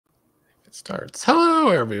It starts. Hello,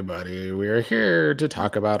 everybody. We are here to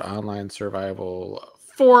talk about Online Survival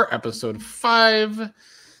 4, Episode 5.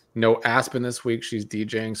 No Aspen this week. She's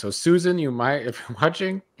DJing. So, Susan, you might, if you're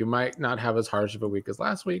watching, you might not have as harsh of a week as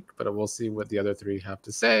last week, but we'll see what the other three have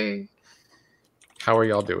to say. How are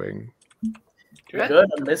y'all doing? Good.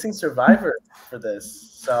 I'm missing Survivor for this.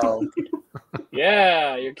 So,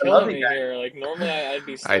 yeah, you're killing me here. Like, normally I'd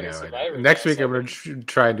be studying Survivor. Next week, I'm going to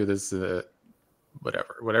try and do this.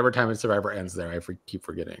 Whatever time in Survivor ends there, I keep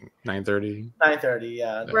forgetting. 9:30? 9:30,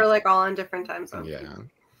 yeah. We're like all on different time zones. Yeah.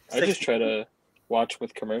 I just try to watch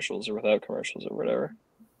with commercials or without commercials or whatever.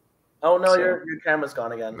 Oh, no, your camera's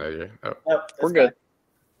gone again. No, we're good.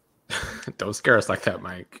 Don't scare us like that,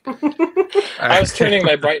 Mike. I was turning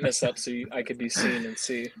my brightness up so I could be seen and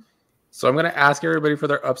see. So I'm going to ask everybody for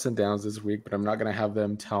their ups and downs this week, but I'm not going to have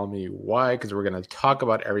them tell me why, because we're going to talk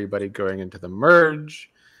about everybody going into the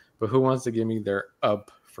merge. But who wants to give me their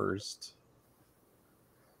up first?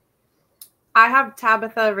 I have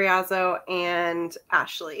Tabitha, Riazzo, and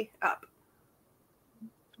Ashley up.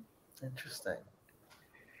 Interesting.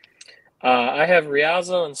 I have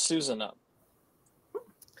Riazzo and Susan up.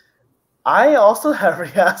 I also have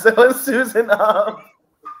Riazzo and Susan up.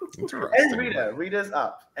 And Rita. Rita's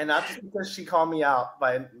up. And not just because she called me out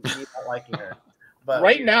by me not liking her. But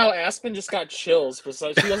right now, Aspen just got chills, but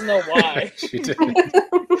she doesn't know why. She did.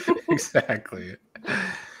 Exactly.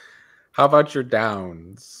 How about your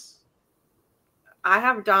downs? I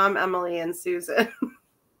have Dom, Emily, and Susan.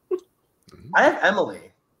 I have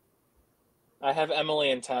Emily. I have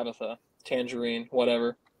Emily and Tabitha. Tangerine,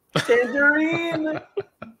 whatever. Tangerine!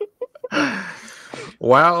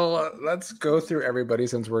 Well, let's go through everybody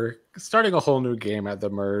since we're starting a whole new game at the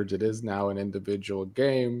merge. It is now an individual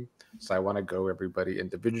game. So I want to go everybody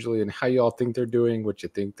individually and how y'all think they're doing, what you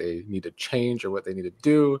think they need to change or what they need to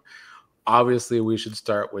do. Obviously, we should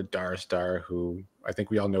start with Darstar, who I think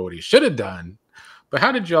we all know what he should have done. But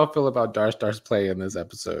how did y'all feel about Darstar's play in this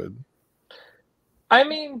episode? I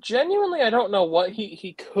mean, genuinely, I don't know what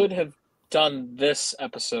he could have done this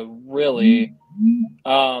episode, really.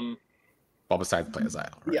 Well, besides play as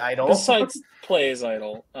idol. Right? The idol. Besides play as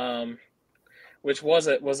idol, which was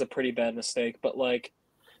a pretty bad mistake. But like,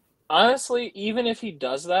 honestly, even if he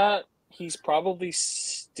does that, he's probably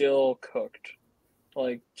still cooked.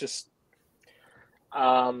 Like, just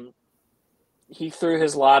he threw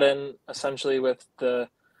his lot in essentially with the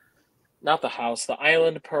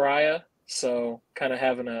island pariah. So kind of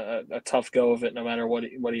having a tough go of it, no matter what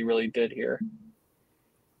he really did here.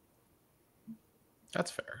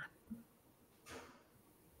 That's fair.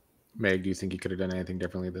 Meg, do you think he could have done anything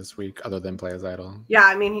differently this week other than play as idol? Yeah,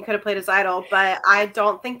 I mean, he could have played as idol, but I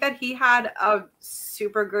don't think that he had a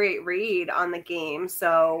super great read on the game.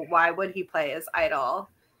 So why would he play as idol?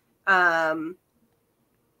 But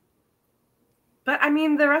I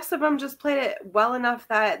mean, the rest of them just played it well enough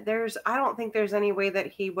that I don't think there's any way that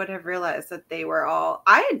he would have realized that they were all.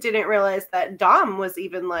 I didn't realize that Dom was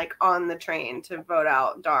even like on the train to vote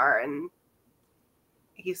out Dar, and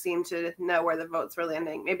he seemed to know where the votes were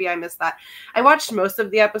landing. Maybe I missed that. I watched most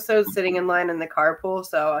of the episodes sitting in line in the carpool,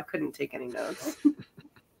 so I couldn't take any notes.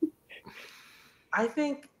 I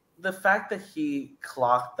think the fact that he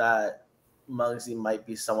clocked that Muggsy might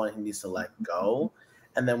be someone he needs to let go,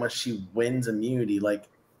 and then when she wins immunity, like,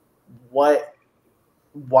 why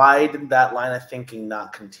did that line of thinking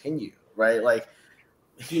not continue, right? Like,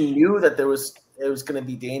 he knew that it was going to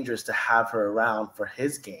be dangerous to have her around for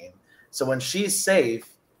his game. So when she's safe,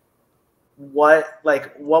 what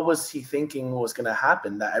was he thinking was going to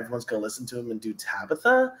happen? That everyone's going to listen to him and do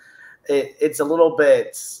Tabitha? It's a little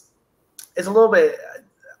bit.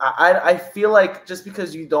 I feel like just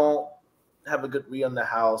because you don't have a good read on the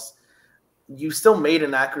house, you still made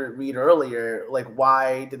an accurate read earlier. Like,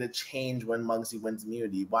 why did it change when Muggsy wins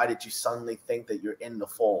immunity? Why did you suddenly think that you're in the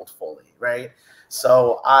fold fully, right?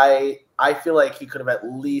 So I feel like he could have at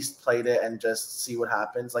least played it and just see what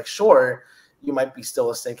happens. Like, sure, you might be still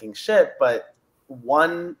a sinking ship, but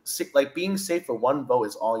being safe for one vote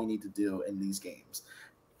is all you need to do in these games.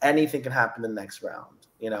 Anything can happen in the next round,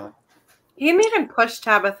 you know? He didn't even push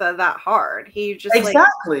Tabitha that hard. He just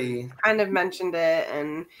kind of mentioned it,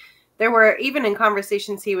 and there were, even in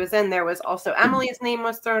conversations he was in, there was also Emily's name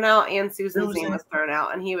was thrown out and Susan's name was thrown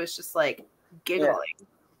out, and he was just like giggling.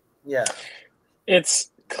 Yeah. It's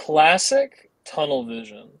classic tunnel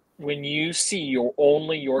vision. When you see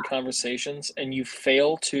only your conversations and you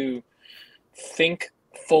fail to think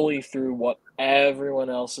fully through what everyone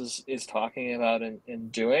else is talking about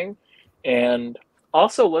and doing. And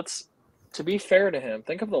also, let's to be fair to him,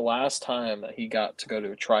 think of the last time that he got to go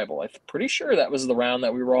to a tribal. I'm pretty sure that was the round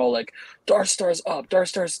that we were all like, Darstar's up,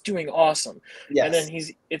 Darstar's doing awesome. Yes. And then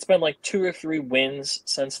it's been like 2 or 3 wins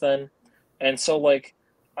since then. And so, like,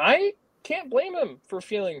 I can't blame him for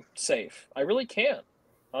feeling safe. I really can't,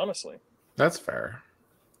 honestly. That's fair.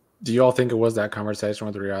 Do you all think it was that conversation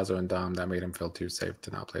with Riazo and Dom that made him feel too safe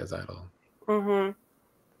to not play as idol? Mm-hmm.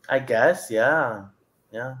 I guess, yeah.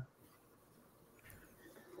 Yeah.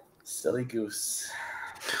 Silly goose.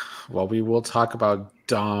 Well, we will talk about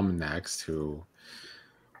Dom next, who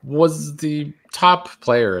was the top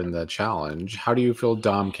player in the challenge. How do you feel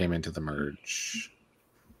Dom came into the merge?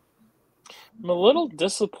 I'm a little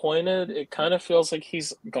disappointed. It kind of feels like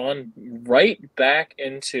he's gone right back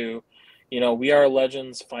into, We Are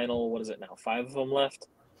Legends final, what is it now? 5 of them left?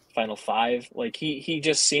 Final 5. Like, he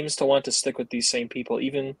just seems to want to stick with these same people,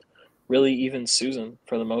 even Susan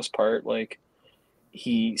for the most part. Like,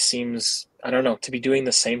 he seems, I don't know, to be doing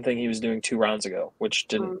the same thing he was doing 2 rounds ago, which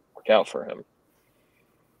didn't work out for him.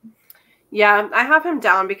 Yeah, I have him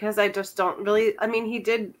down because I just don't really. I mean, he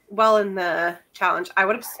did well in the challenge. I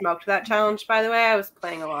would have smoked that challenge, by the way. I was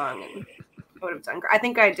playing along and I would have done great. I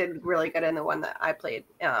think I did really good in the one that I played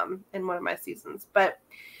in one of my seasons. But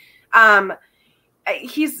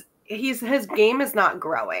his game is not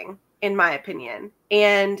growing, in my opinion.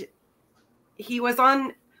 And he was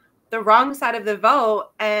on the wrong side of the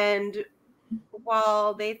vote. And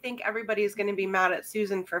while they think everybody's going to be mad at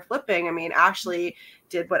Susan for flipping, I mean, Ashley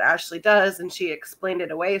did what Ashley does, and she explained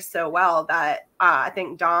it away so well that I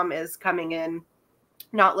think Dom is coming in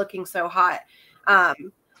not looking so hot. To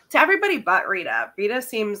everybody but Rita. Rita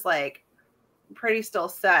seems like pretty still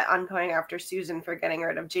set on going after Susan for getting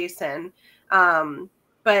rid of Jason.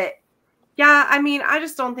 But yeah, I mean, I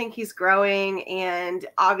just don't think he's growing, and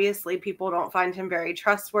obviously people don't find him very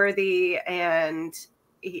trustworthy, and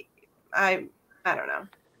I don't know.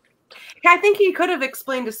 I think he could have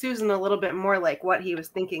explained to Susan a little bit more like what he was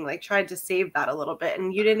thinking, like tried to save that a little bit.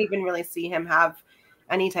 And you didn't even really see him have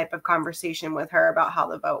any type of conversation with her about how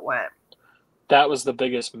the vote went. That was the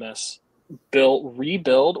biggest miss.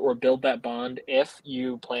 Rebuild or build that bond if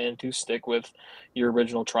you plan to stick with your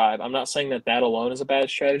original tribe. I'm not saying that alone is a bad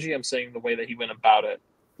strategy. I'm saying the way that he went about it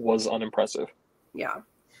was unimpressive. Yeah.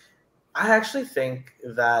 I actually think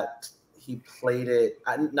that he played it.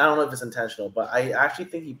 I don't know if it's intentional, but I actually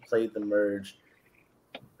think he played the merge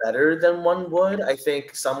better than one would. I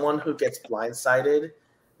think someone who gets blindsided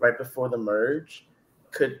right before the merge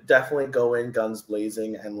could definitely go in guns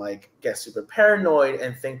blazing and like get super paranoid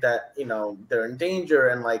and think that, they're in danger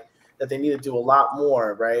and like that they need to do a lot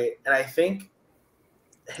more, right? And I think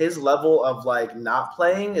his level of like not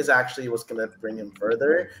playing is actually what's going to bring him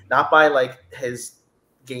further, not by like his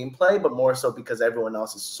gameplay, but more so because everyone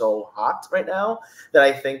else is so hot right now that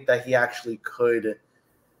I think that he actually could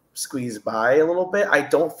squeeze by a little bit. I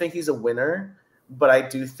don't think he's a winner, but I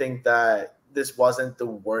do think that this wasn't the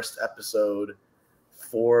worst episode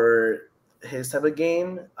for his type of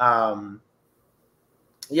game.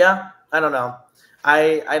 Yeah, I don't know.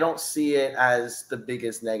 I don't see it as the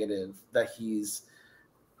biggest negative that he's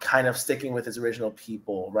kind of sticking with his original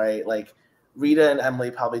people, right? Like Rita and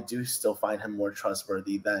Emily probably do still find him more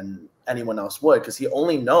trustworthy than anyone else would because he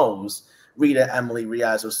only knows Rita, Emily,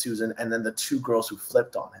 Riazo, Susan, and then the 2 girls who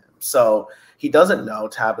flipped on him. So he doesn't know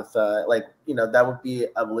Tabitha. Like, that would be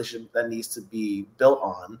a relationship that needs to be built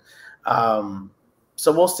on.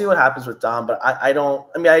 So we'll see what happens with Dom. But I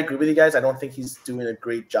agree with you guys. I don't think he's doing a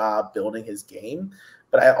great job building his game.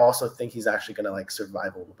 But I also think he's actually going to like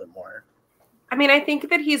survive a little bit more. I mean, I think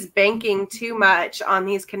that he's banking too much on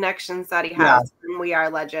these connections that he has from We Are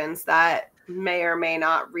Legends that may or may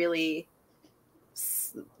not really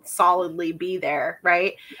solidly be there,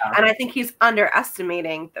 right? Yeah. And I think he's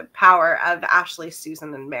underestimating the power of Ashley,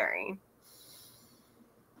 Susan, and Mary.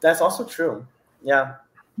 That's also true. Yeah.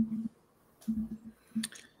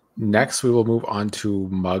 Next, we will move on to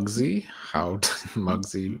Muggsy. How did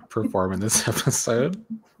Muggsy perform in this episode?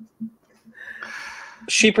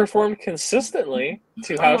 She performed consistently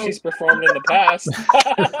to how she's performed in the past.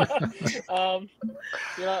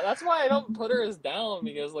 That's why I don't put her as down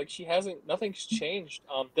because like nothing's changed.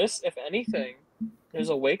 This, if anything, is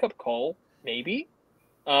a wake-up call, maybe.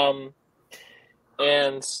 And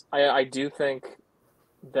I do think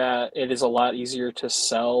that it is a lot easier to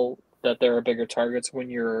sell that there are bigger targets when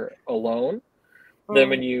you're alone than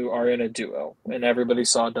when you are in a duo. And everybody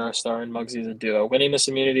saw Darstar and Muggsy as a duo. Winning this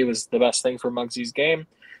immunity was the best thing for Muggsy's game.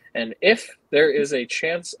 And if there is a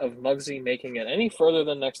chance of Muggsy making it any further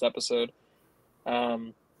than next episode,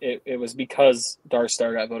 it was because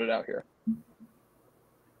Darstar got voted out here.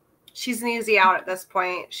 she's an easy out at this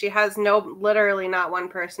point. She has literally not one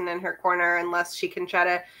person in her corner unless she can try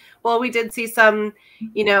to. Well, we did see some,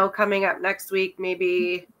 coming up next week.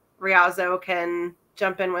 Maybe Riazo can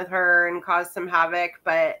jump in with her and cause some havoc.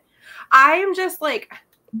 But I am just like,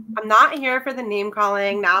 I'm not here for the name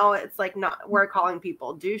calling. Now it's like we're calling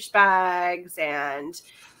people douchebags, and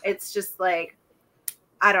it's just like,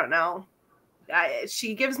 I don't know.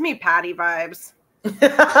 She gives me Patty vibes. You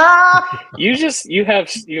have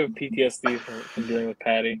PTSD from dealing with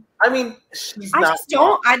Patty. I mean,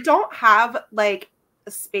 I don't have like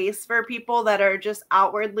a space for people that are just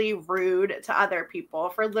outwardly rude to other people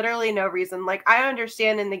for literally no reason. Like, I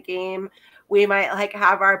understand in the game we might like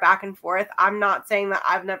have our back and forth. I'm not saying that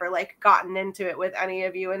I've never like gotten into it with any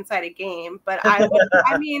of you inside a game, but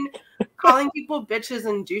I mean, calling people bitches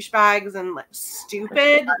and douchebags and like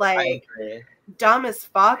stupid, like dumb as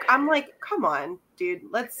fuck. I'm like, come on, dude.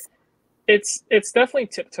 It's definitely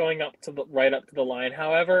tiptoeing right up to the line.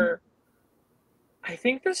 However, I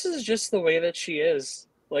think this is just the way that she is.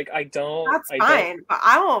 Like, That's fine, but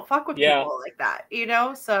I don't fuck with people like that,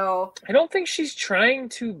 so. I don't think she's trying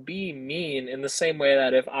to be mean in the same way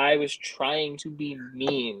that if I was trying to be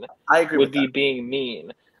mean, I agree would be being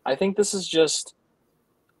mean. I think this is just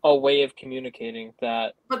a way of communicating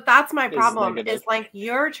that. But that's my problem, is like,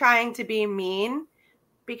 you're trying to be mean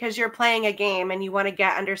because you're playing a game and you want to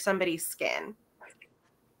get under somebody's skin.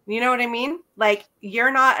 You know what I mean? Like,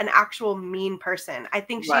 you're not an actual mean person. I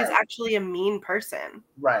think she's actually a mean person.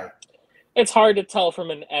 Right. It's hard to tell from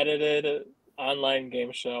an edited online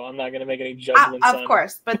game show. I'm not going to make any judgments of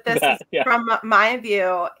course, but this is from my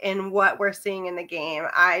view in what we're seeing in the game.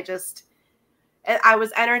 I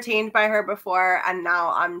was entertained by her before, and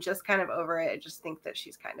now I'm just kind of over it. I just think that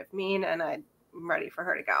she's kind of mean, and I'm ready for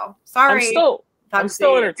her to go. Sorry. I'm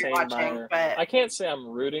still entertained by her. But I can't say I'm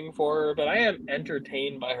rooting for her, but I am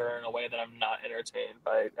entertained by her in a way that I'm not entertained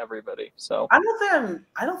by everybody. So I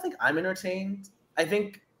don't think I'm entertained. I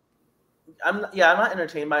think I'm not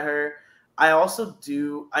entertained by her.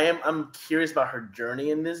 I'm curious about her journey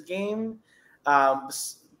in this game,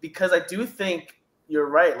 because I do think you're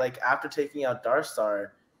right. Like, after taking out Darstar,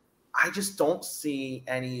 I just don't see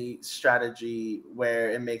any strategy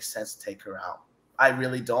where it makes sense to take her out. I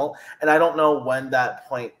really don't. And I don't know when that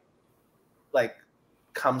point like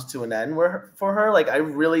comes to an end for her. Like, I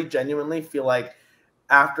really genuinely feel like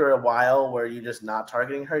after a while where you're just not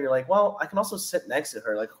targeting her, you're like, well, I can also sit next to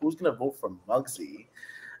her. Like, who's going to vote for Muggsy?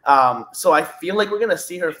 So I feel like we're going to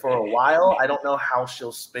see her for a while. I don't know how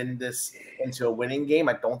she'll spin this into a winning game.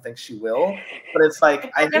 I don't think she will. But it's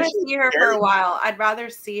like, I'm going to see her for a while. I'd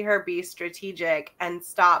rather see her be strategic and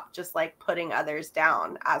stop just like putting others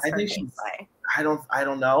down as her gameplay. I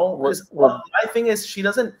don't know. My thing is she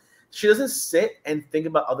doesn't sit and think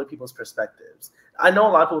about other people's perspectives. I know a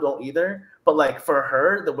lot of people don't either, but like for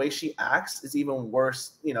her, the way she acts is even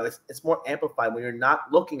worse. It's more amplified when you're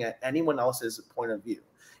not looking at anyone else's point of view.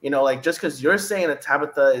 Like, just because you're saying that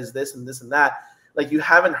Tabitha is this and this and that, like, you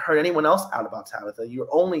haven't heard anyone else out about Tabitha. You're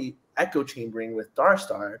only echo chambering with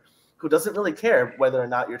Darstar, who doesn't really care whether or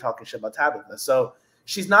not you're talking shit about Tabitha. So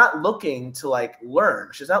she's not looking to like learn.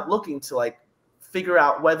 She's not looking to like figure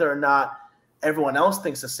out whether or not everyone else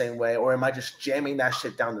thinks the same way, or am I just jamming that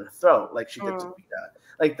shit down their throat like she did to me?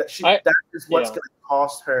 Like that is what's going to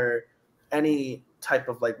cost her any type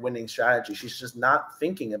of like winning strategy. She's just not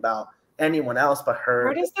thinking about anyone else but her.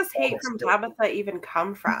 Where does this hate from Tabitha even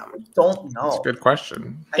come from? I don't know. That's a good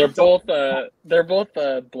question. They're both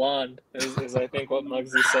blonde, is I think what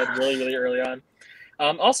Muggsy said really, really early on.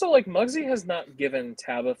 Also, like, Muggsy has not given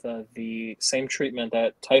Tabitha the same treatment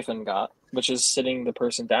that Typhon got, which is sitting the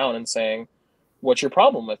person down and saying, "What's your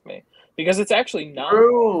problem with me?" Because it's actually not.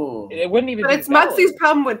 True. It wouldn't even. But it's Muggsy's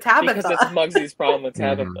problem with Tabitha. Because it's Muggsy's problem with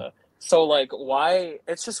Tabitha. So, like, why?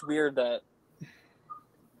 It's just weird that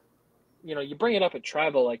you bring it up at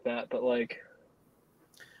Tribal like that, but like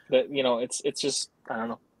that, it's just, I don't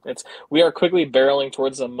know. We are quickly barreling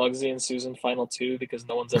towards a Muggsy and Susan final two because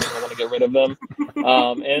no one's ever going to want to get rid of them.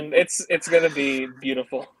 And it's going to be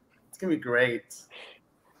beautiful. It's going to be great.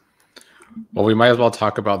 Well, we might as well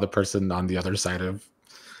talk about the person on the other side of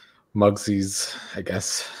Muggsy's, I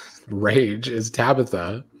guess, rage is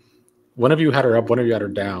Tabitha. One of you had her up, one of you had her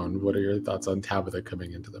down. What are your thoughts on Tabitha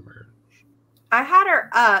coming into the merge? I had her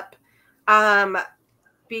up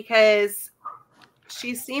because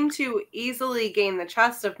she seemed to easily gain the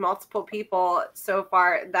trust of multiple people so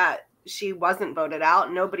far that she wasn't voted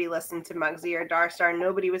out. Nobody listened to Muggsy or Darstar.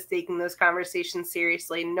 Nobody was taking those conversations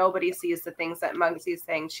seriously. Nobody sees the things that Muggsy's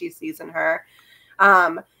saying she sees in her.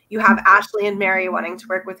 You have Ashley and Mary wanting to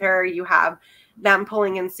work with her. You have them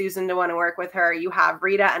pulling in Susan to want to work with her. You have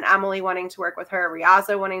Rita and Emily wanting to work with her,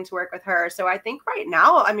 Riaza wanting to work with her. So I think right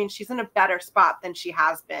now, I mean, she's in a better spot than she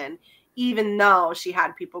has been, even though she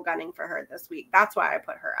had people gunning for her this week. That's why I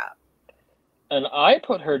put her up. And I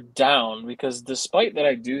put her down because despite that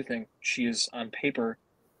I do think she is on paper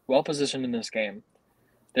well positioned in this game,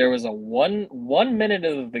 there was a one minute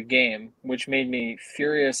of the game which made me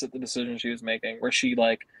furious at the decision she was making, where she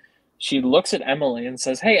looks at Emily and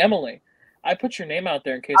says, "Hey Emily, I put your name out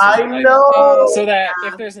there in case there's an idol, so that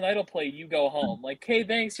if there's an idol play, you go home." Like, "Hey,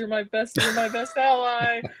 thanks, you're my best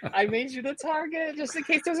ally. I made you the target just in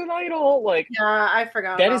case there's an idol." Like, yeah, I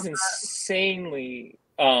forgot. That is insanely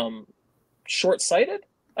short-sighted,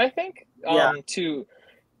 I think. And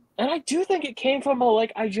I do think it came from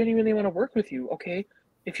I genuinely want to work with you. Okay,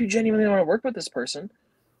 if you genuinely want to work with this person,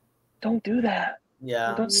 don't do that.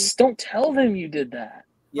 Yeah. Don't tell them you did that.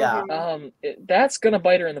 Yeah. That's gonna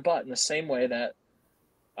bite her in the butt in the same way that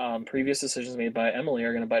previous decisions made by Emily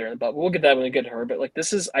are gonna bite her in the butt. We'll get that when we get to her. But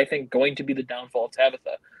this is, I think, going to be the downfall of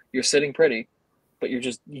Tabitha. You're sitting pretty, but you're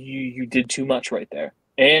just you did too much right there,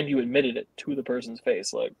 and you admitted it to the person's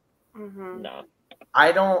face. Nah.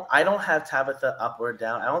 I don't have Tabitha up or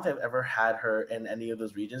down. I don't think I've ever had her in any of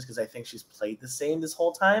those regions because I think she's played the same this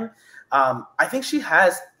whole time. I think she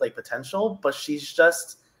has potential, but she's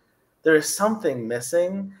just, there is something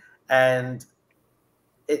missing. And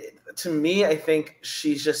to me, I think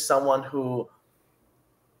she's just someone who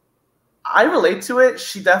I relate to it.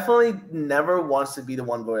 She definitely never wants to be the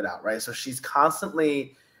one voted out, right? So she's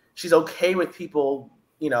okay with people,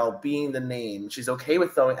 being the name. She's okay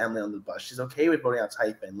with throwing Emily on the bus. She's okay with voting out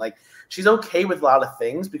Typhon. She's okay with a lot of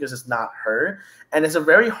things because it's not her. And it's a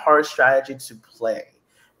very hard strategy to play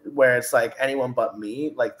where it's anyone but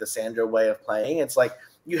me, the Sandra way of playing. It's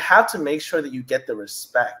you have to make sure that you get the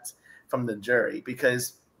respect from the jury,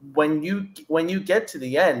 because when you get to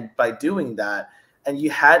the end by doing that and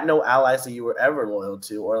you had no allies that you were ever loyal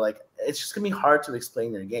to, or it's just gonna be hard to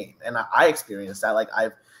explain your game. And I experienced that.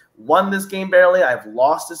 I've won this game barely. I've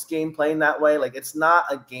lost this game playing that way. It's not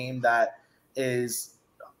a game that is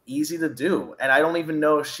easy to do. And I don't even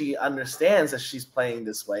know if she understands that she's playing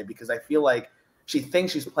this way, because I feel she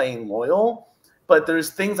thinks she's playing loyal, but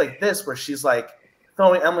there's things like this where she's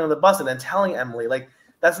throwing Emily on the bus and then telling Emily,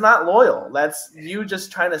 that's not loyal. That's you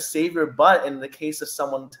just trying to save your butt in the case of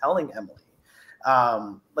someone telling Emily.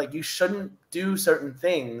 You shouldn't do certain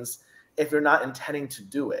things if you're not intending to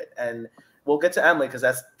do it. And we'll get to Emily because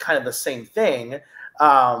that's kind of the same thing.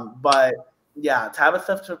 But yeah,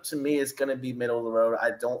 Tabitha to me is going to be middle of the road.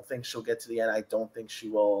 I don't think she'll get to the end. I don't think she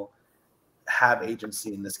will have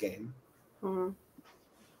agency in this game. Mm-hmm.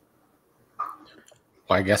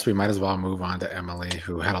 Well, I guess we might as well move on to Emily,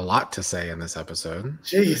 who had a lot to say in this episode.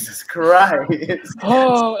 Jesus Christ.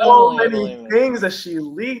 So many things that she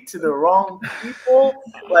leaked to the wrong people.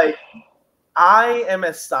 I am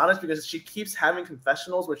astonished because she keeps having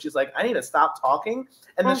confessionals where she's I need to stop talking.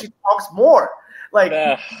 And then she talks more.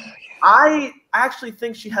 I actually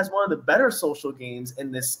think she has one of the better social games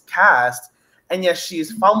in this cast. And yet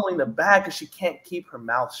she's fumbling the bag because she can't keep her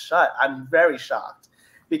mouth shut. I'm very shocked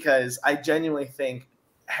because I genuinely think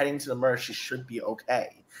heading to the merge, she should be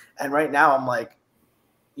okay. And right now I'm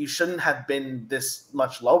you shouldn't have been this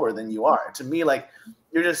much lower than you are. To me,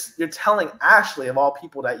 you're telling Ashley of all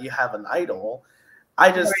people that you have an idol.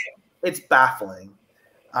 It's baffling.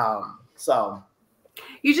 So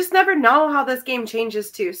you just never know how this game changes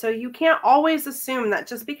too. So you can't always assume that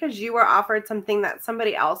just because you were offered something that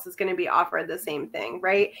somebody else is going to be offered the same thing,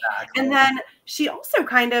 right? Exactly. And then she also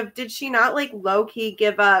did she not low key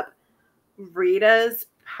give up Rita's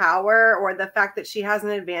power or the fact that she has an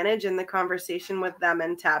advantage in the conversation with them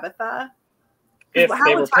and Tabitha? If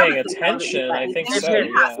they were paying attention, I think so.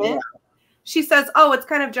 Yeah. She says, "Oh, it's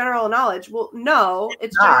kind of general knowledge." Well, no,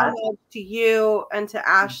 it's general knowledge to you and to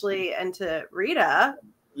Ashley and to Rita.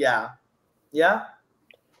 Yeah.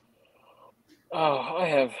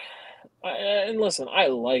 Oh, and listen, I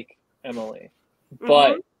like Emily,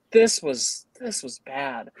 but this was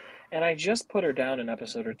bad, and I just put her down an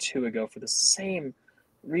episode or two ago for the same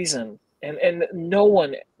reason. And no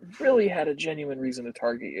one really had a genuine reason to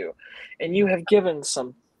target you. And you have given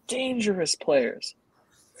some dangerous players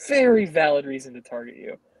very valid reason to target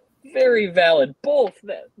you. Very valid. Both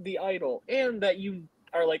that the idol and that you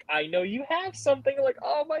are I know you have something.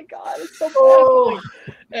 Oh my God, it's so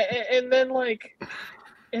baffling.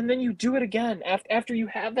 And then you do it again after you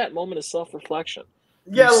have that moment of self-reflection.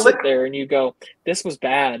 You sit there and you go, this was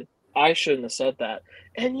bad. I shouldn't have said that.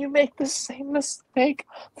 And you make the same mistake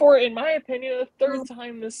for, in my opinion, the third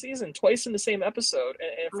time this season, twice in the same episode,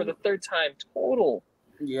 and for the third time total.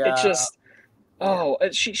 Yeah. It just,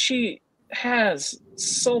 she has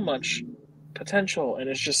so much potential, and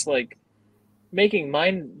it's just like making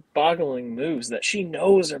mind-boggling moves that she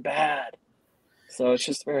knows are bad. So it's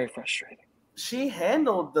just very frustrating. She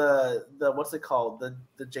handled the what's it called,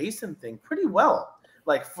 the Jason thing pretty well.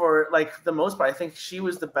 Like for like the most part, I think she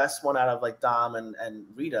was the best one out of like Dom and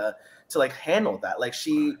Rita to like handle that. Like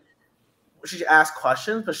she asked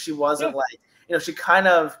questions, but she wasn't like, you know, she kind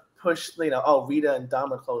of pushed, you know, oh, Rita and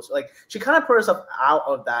Dom are close. Like she kind of put herself out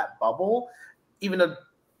of that bubble, even though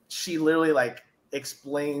she literally like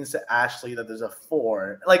explains to Ashley that there's a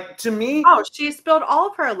 4. Like to me, Oh, she spilled all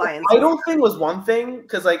of her alliances. idol thing was one thing,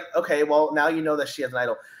 because like, okay, well now you know that she has an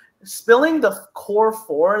idol. Spilling the core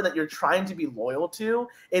 4 that you're trying to be loyal to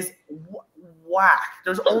is whack.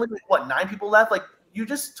 There's only what, 9 people left. Like you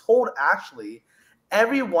just told Ashley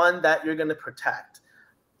everyone that you're gonna protect.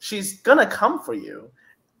 She's gonna come for you.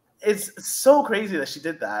 It's so crazy that she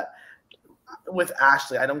did that with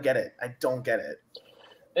Ashley. I don't get it.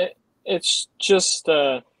 It's just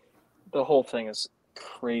the whole thing is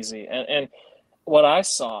crazy, and what I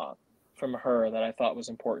saw from her that I thought was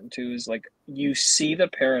important too is like you see the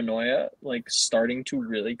paranoia like starting to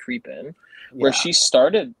really creep in, where she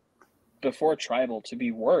started before Tribal to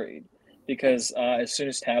be worried because as soon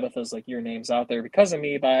as Tabitha's like, your name's out there because of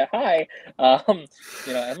me, by hi,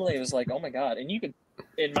 you know, Emily was like, oh my god, and you could,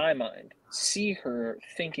 in my mind, see her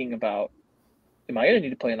thinking about, am I gonna need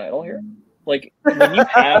to play an idol here? Like when you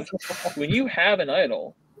have an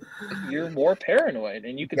idol, you're more paranoid,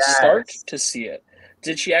 and you can start to see it.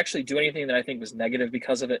 Did she actually do anything that I think was negative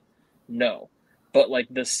because of it? No. But like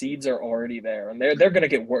the seeds are already there, and they're gonna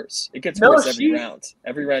get worse. It gets worse every round.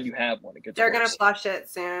 Every round you have one, it gets worse. They're gonna flush it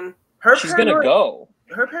soon. She's gonna go.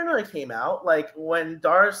 Her paranoia came out like when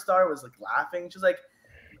Darstar was like laughing. She's like,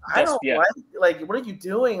 I don't like what are you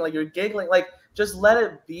doing? Like you're giggling. Like just let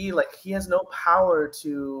it be. Like he has no power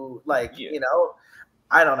to like, you know.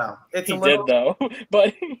 I don't know. It's he did though,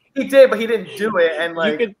 but he did, but he didn't do it. And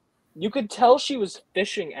like you could tell she was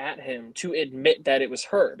fishing at him to admit that it was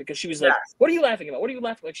her, because she was like, what are you laughing about? What are you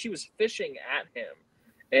laughing? Like she was fishing at him.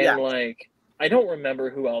 And like I don't remember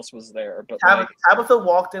who else was there, but Tabitha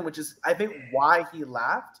walked in, which is I think why he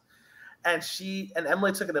laughed. And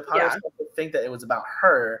Emily took it upon herself to think that it was about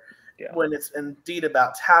her when it's indeed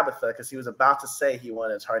about Tabitha, because he was about to say he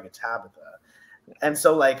wanted to target Tabitha. And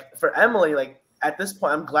so like for Emily, like at this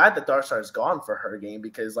point, I'm glad that Darstar is gone for her game,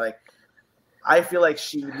 because like I feel like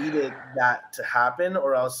she needed that to happen,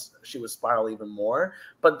 or else she would spiral even more.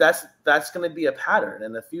 But that's going to be a pattern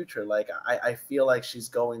in the future. Like I feel like she's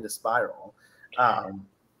going to spiral. I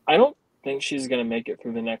don't think she's going to make it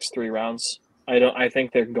through the next 3 rounds. I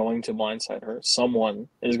think they're going to blindside her. Someone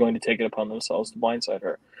is going to take it upon themselves to blindside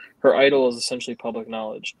her. Her idol is essentially public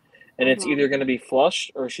knowledge, and it's either going to be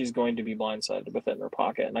flushed or she's going to be blindsided with it in her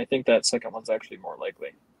pocket. And I think that second one's actually more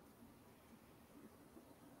likely.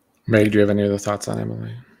 Meg, do you have any other thoughts on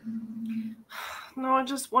Emily? No, I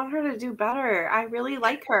just want her to do better. I really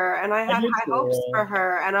like her, and I had high hopes for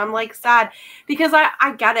her, and I'm like sad because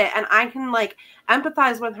I get it, and I can like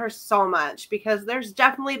empathize with her so much, because there's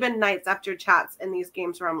definitely been nights after chats in these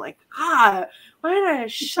games where I'm like, why did I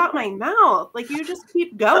shut my mouth? Like you just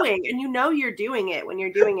keep going, and you know you're doing it when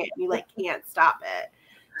you're doing it, and you like can't stop it.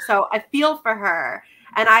 So I feel for her,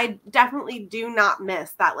 and I definitely do not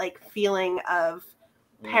miss that like feeling of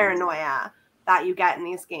paranoia that you get in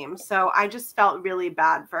these games. So I just felt really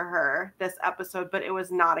bad for her this episode, but it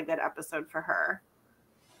was not a good episode for her.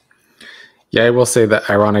 Yeah, I will say the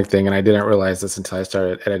ironic thing, and I didn't realize this until I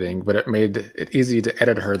started editing, but it made it easy to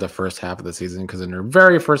edit her the first half of the season, because in her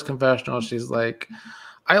very first confessional, she's like,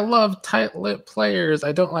 I love tight-lipped players.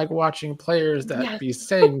 I don't like watching players that be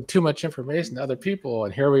saying too much information to other people.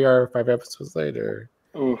 And here we are 5 episodes later.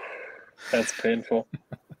 Ooh, that's painful.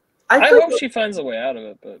 I hope she finds a way out of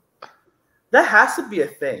it, but that has to be a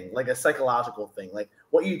thing, like a psychological thing. Like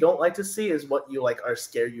what you don't like to see is what you like are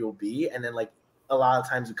scared you'll be, and then like a lot of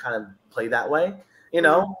times you kind of play that way, you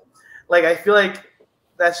know. Like I feel like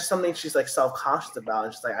that's just something she's like self-conscious about,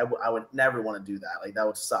 and she's like, I would never want to do that. Like that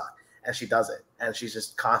would suck, and she does it, and she's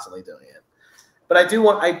just constantly doing it. But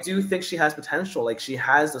I do think she has potential. Like she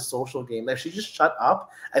has the social game. Like if she just shut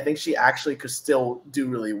up, I think she actually could still do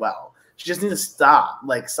really well. She just needs to stop.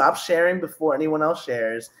 Like stop sharing before anyone else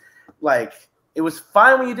shares. Like it was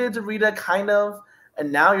fine when you did it to Rita, kind of,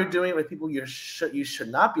 and now you're doing it with people you should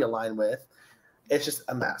not be aligned with. It's just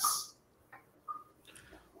a mess.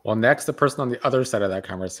 Well, next, the person on the other side of that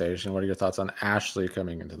conversation. What are your thoughts on Ashley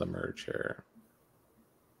coming into the merge here?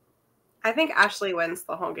 I think Ashley wins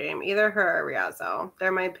the whole game. Either her or Riazzo.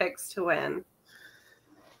 They're my picks to win.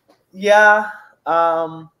 Yeah.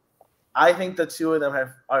 I think the two of them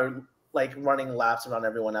are like running laps around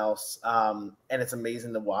everyone else. And it's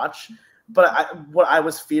amazing to watch. But what I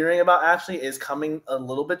was fearing about Ashley is coming a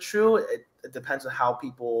little bit true. It depends on how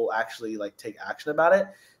people actually like take action about it.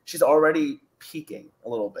 She's already peaking a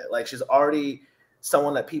little bit. Like she's already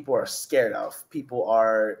someone that people are scared of. People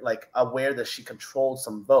are like aware that she controlled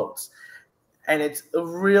some votes. And it's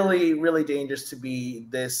really, really dangerous to be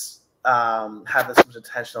this have this much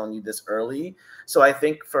attention on you this early. So I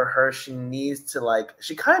think for her, she needs to like,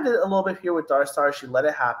 she kind of did a little bit here with Dark Star. She let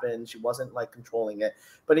it happen. She wasn't like controlling it,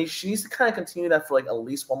 but she needs to kind of continue that for like at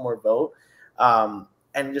least one more vote,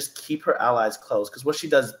 and just keep her allies close. Because what she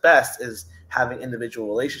does best is having individual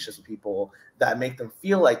relationships with people that make them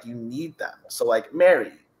feel like you need them. So like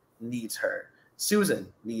Mary needs her,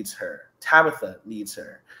 Susan needs her, Tabitha needs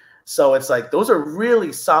her. So it's like those are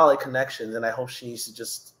really solid connections, and I hope she needs to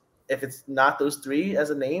just, if it's not those three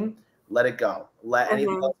as a name, let it go. Let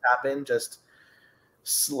anything else happen. Just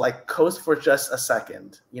like coast for just a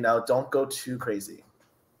second. You know, don't go too crazy.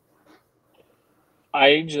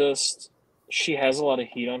 She has a lot of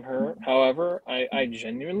heat on her. However, I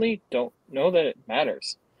genuinely don't know that it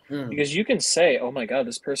matters. Because you can say, oh my God,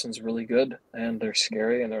 this person's really good and they're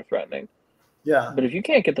scary and they're threatening. Yeah. But if you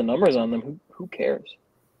can't get the numbers on them, who cares?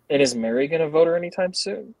 And is Mary going to vote her anytime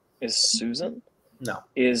soon? Is Susan? No.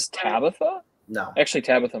 Is Tabitha? No. Actually,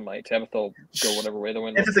 Tabitha might. Tabitha will go whatever way the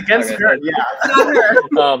wind. If it's against her,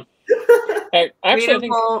 yeah. Actually, I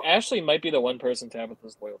think Ashley might be the one person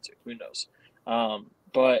Tabitha's loyal to. Who knows?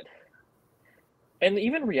 But and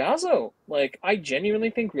even Riazzo, like I genuinely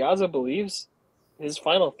think Riazzo believes his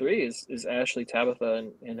final three is Ashley,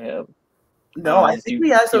 Tabitha, and him. No, I think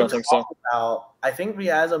Riazzo talked about. I think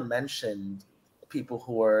Riazzo mentioned people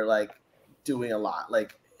who are like doing a lot.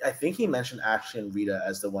 Like I think he mentioned Ashley and Rita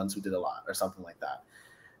as the ones who did a lot or something like that.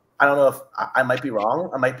 I don't know if I might be wrong.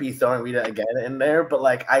 I might be throwing Rita again in there, but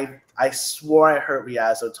like I swore I heard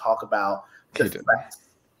Riazzo talk about the threat.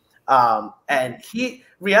 And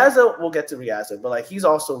Riazzo, we'll get to Riazzo, but like he's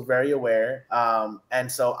also very aware.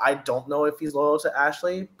 And so I don't know if he's loyal to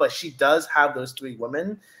Ashley, but she does have those three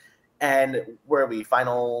women. And where are we?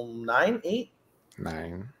 Final 9, 8?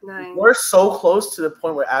 9. We're so close to the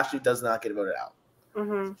point where Ashley does not get voted out.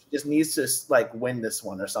 Mm-hmm. She just needs to like win this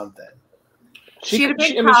one or something. She had a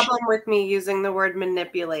big problem with me using the word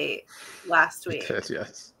manipulate last week.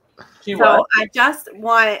 Yes. So I just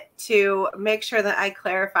want to make sure that I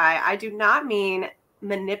clarify. I do not mean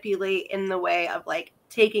manipulate in the way of like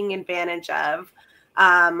taking advantage of.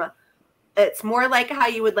 It's more like how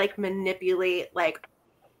you would like manipulate like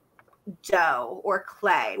dough or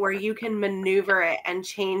clay, where you can maneuver it and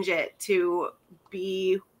change it to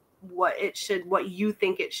be what you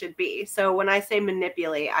think it should be. So when I say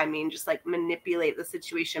manipulate, I mean just like manipulate the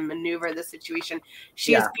situation, maneuver the situation.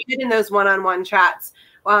 She's good in those one-on-one chats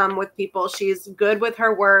with people. She's good with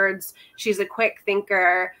her words. She's a quick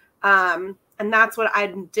thinker. And that's what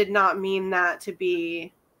I did not mean that to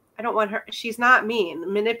be. I don't want her. She's not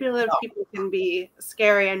mean. Manipulative people can be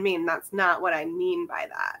scary and mean. That's not what I mean by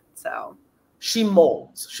that. So she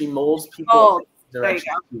molds people in the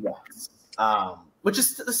direction she wants. Which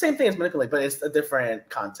is the same thing as manipulate, but it's a different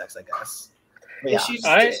context, I guess. Yeah. She's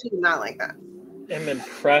not like that. I'm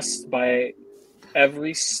impressed by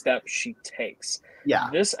every step she takes.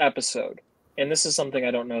 Yeah. This episode, and this is something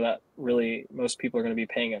I don't know that really most people are going to be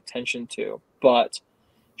paying attention to, but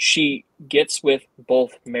she gets with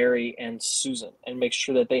both Mary and Susan and makes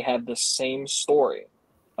sure that they have the same story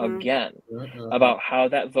again about how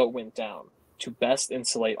that vote went down to best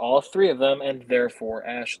insulate all three of them and therefore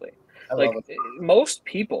Ashley. Like most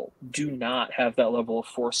people do not have that level of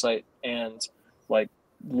foresight and like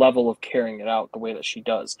level of carrying it out the way that she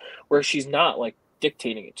does, where she's not like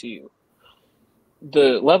dictating it to you.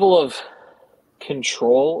 The level of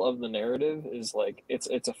control of the narrative is like it's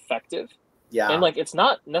effective. Yeah. And like it's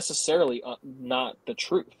not necessarily not the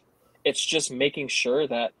truth. It's just making sure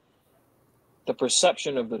that the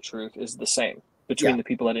perception of the truth is the same between the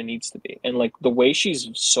people that it needs to be. And like the way she's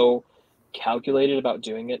so calculated about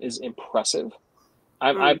doing it is impressive.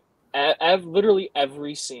 I've literally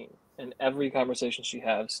every scene and every conversation she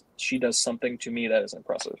has, she does something to me that is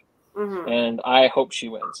impressive. And I hope she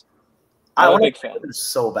wins. I'm a big fan.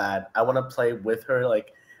 So bad. I want to play with her.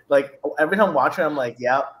 Like every time I watch her, I'm like,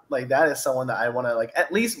 yeah, like that is someone that I want to like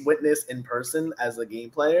at least witness in person as a game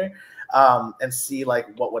player, and see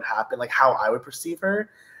like what would happen, like how I would perceive her.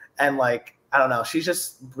 And like I don't know. She's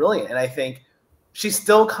just brilliant, and I think she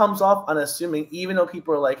still comes off unassuming, even though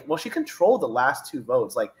people are like, well, she controlled the last 2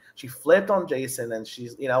 votes. Like she flipped on Jason, and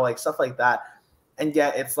she's like stuff like that, and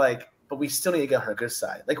yet it's like, but we still need to get her good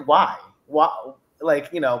side. Like why? Why?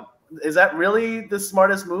 Like is that really the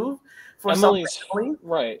smartest move for Emily's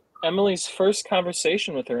right? Emily's first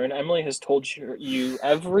conversation with her, and Emily has told you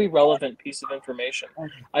every relevant piece of information.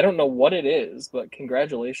 I don't know what it is, but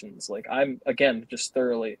congratulations. Like I'm again just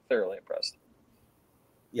thoroughly impressed.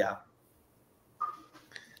 Yeah.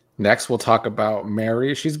 Next, we'll talk about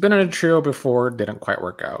Mary. She's been in a trio before, didn't quite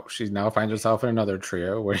work out. She now finds herself in another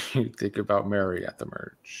trio. What do you think about Mary at the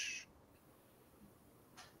merge?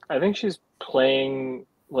 I think she's playing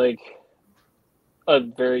like a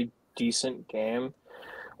very decent game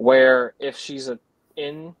where if she's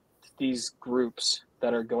in these groups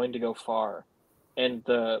that are going to go far and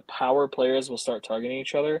the power players will start targeting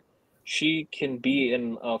each other, she can be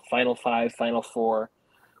in a final 5, final 4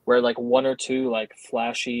 where like 1 or 2 like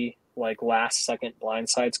flashy like last second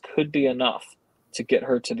blindsides could be enough to get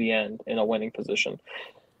her to the end in a winning position.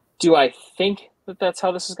 Do I think that that's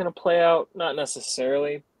how this is going to play out? Not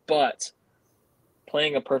necessarily, but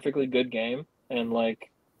playing a perfectly good game and like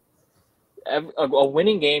a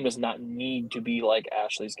winning game does not need to be like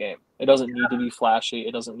Ashley's game. It doesn't need to be flashy.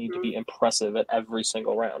 It doesn't need to be impressive at every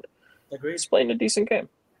single round. Agreed. It's playing a decent game.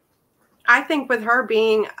 I think with her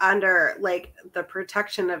being under like the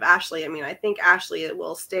protection of Ashley, I mean, I think Ashley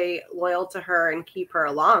will stay loyal to her and keep her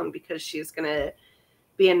along because she's going to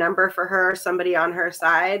be a number for her, somebody on her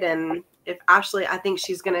side. And if Ashley, I think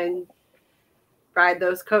she's going to ride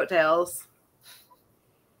those coattails.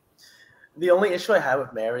 The only issue I have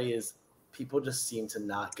with Mary is people just seem to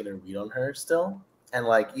not get a read on her still. And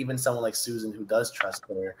like even someone like Susan who does trust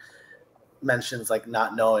her mentions like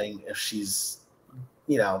not knowing if she's,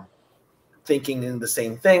 thinking in the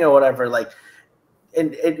same thing or whatever. Like,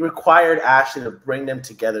 and it required Ashley to bring them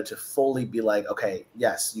together to fully be like, okay,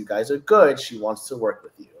 yes, you guys are good. She wants to work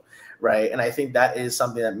with you. Right. And I think that is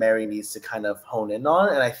something that Mary needs to kind of hone in on.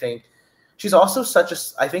 And I think she's also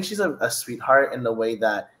I think she's a sweetheart in the way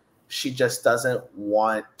that she just doesn't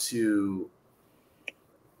want to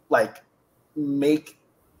like make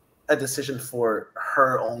a decision for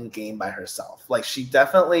her own game by herself. Like she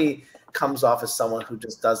definitely comes off as someone who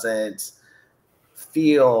just doesn't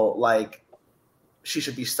feel like she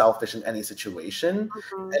should be selfish in any situation.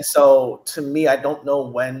 Mm-hmm. And so to me, I don't know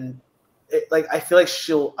when I feel like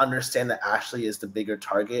she'll understand that Ashley is the bigger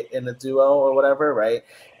target in the duo or whatever. Right.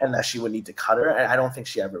 And that she would need to cut her. And I don't think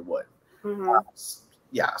she ever would. Mm-hmm.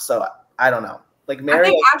 Yeah. So I don't know. Like Mary, I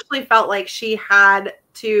think Ashley felt like she had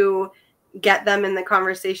to get them in the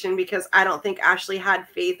conversation because I don't think Ashley had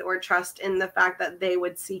faith or trust in the fact that they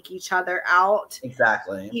would seek each other out.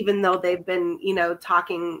 Exactly. Even though they've been,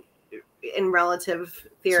 talking in relative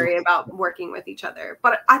theory about working with each other.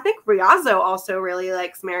 But I think Riazzo also really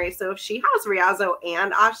likes Mary. So if she has Riazzo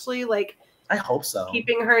and Ashley, like, I hope so,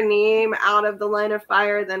 keeping her name out of the line of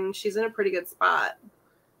fire, then she's in a pretty good spot.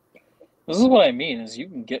 This is what I mean, is you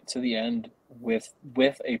can get to the end with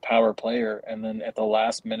a power player and then at the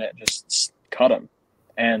last minute just cut him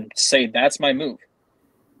and say that's my move.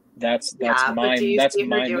 That's mine. That's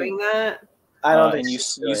my doing move. That? I don't think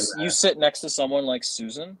and you sit next to someone like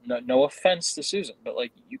Susan. No offense to Susan, but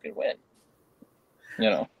like you can win.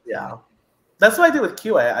 Yeah, that's what I did with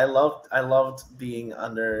Q. I loved being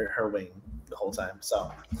under her wing the whole time.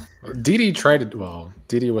 So Didi tried to. Well,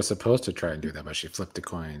 Didi was supposed to try and do that, but she flipped a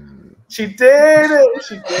coin. She did.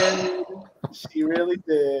 She did. She really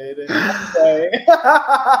did. Okay.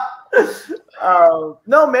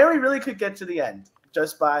 No, Mary really could get to the end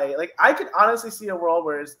just by like. I could honestly see a world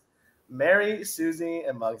where it's Mary, Susie,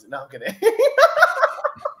 and Muggsy. No, I'm kidding.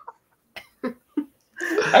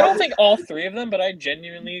 I don't think all 3 of them, but I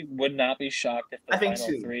genuinely would not be shocked if the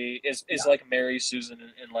final 3 is like Mary, Susan,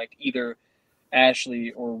 and like either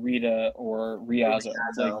Ashley or Rita or Riazzo.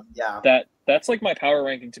 Like, that's like my power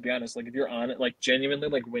ranking, to be honest. Like if you're on it, like genuinely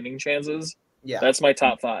like winning chances, that's my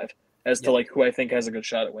top 5 as to like who I think has a good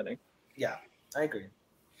shot at winning. Yeah, I agree.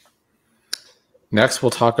 Next,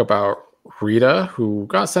 we'll talk about Rita, who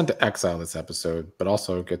got sent to exile this episode, but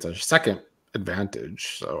also gets a second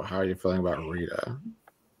advantage. So how are you feeling about Rita?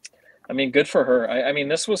 I mean, good for her. I mean,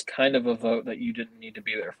 this was kind of a vote that you didn't need to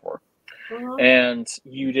be there for. And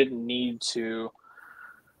you didn't need to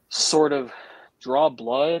sort of draw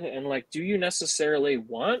blood. And like, do you necessarily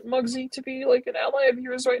want Muggsy to be like an ally of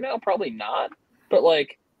yours right now? Probably not. But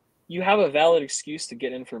like, you have a valid excuse to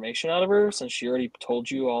get information out of her since she already told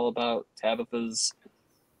you all about Tabitha's,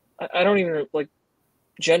 I don't even, like,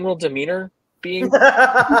 general demeanor being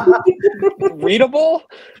readable.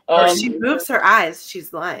 If she moves her eyes,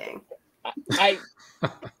 she's lying. I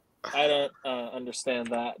don't understand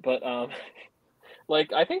that, but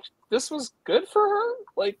like I think this was good for her.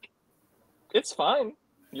 Like it's fine.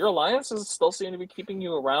 Your alliances still seem to be keeping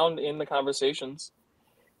you around in the conversations.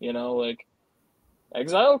 You know, like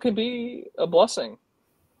exile could be a blessing.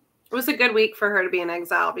 It was a good week for her to be in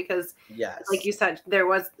exile because, yes, like you said,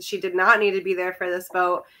 she did not need to be there for this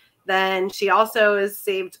vote. Then she also is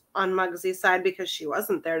saved on Mugsy's side because she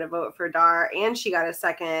wasn't there to vote for Dar, and she got a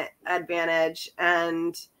second advantage,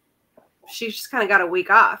 and she just kind of got a week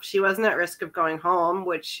off. She wasn't at risk of going home,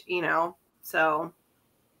 which, you know, so.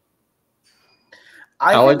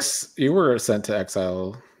 Alex, you were sent to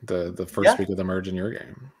exile the first week of the merge in your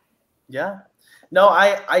game. Yeah. No,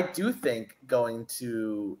 I do think going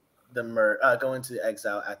to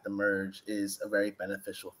exile at the merge is a very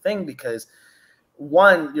beneficial thing because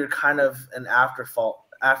one, you're kind of an afterthought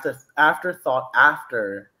after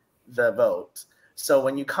the vote. So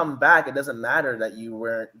when you come back, it doesn't matter that you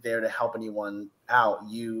weren't there to help anyone out.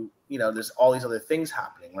 You know, there's all these other things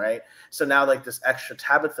happening, right? So now like this extra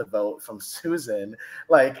Tabitha vote from Susan,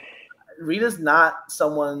 like Rita's not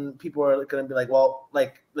someone people are going to be like, well,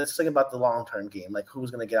 like, let's think about the long-term game. Like,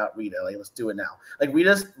 who's going to get out Rita? Like, let's do it now. Like,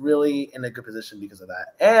 Rita's really in a good position because of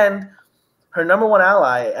that. And her number one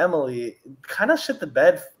ally, Emily, kind of shit the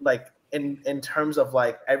bed, like, in terms of,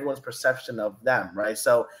 like, everyone's perception of them, right?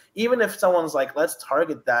 So even if someone's like, let's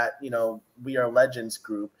target that, you know, We Are Legends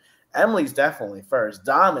group, Emily's definitely first.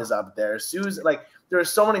 Dom is up there. Susan, like, there are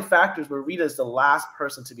so many factors where Rita is the last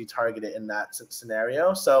person to be targeted in that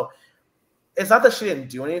scenario. So it's not that she didn't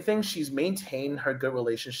do anything. She's maintained her good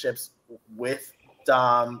relationships with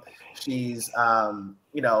Dom. She's,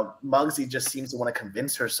 you know, Mugsy just seems to want to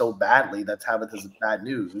convince her so badly that Tabitha's bad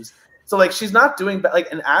news. So, like, she's not doing –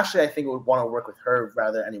 like, and Ashley, I think, would want to work with her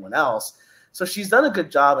rather than anyone else. So she's done a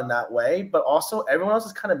good job in that way. But also everyone else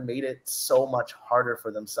has kind of made it so much harder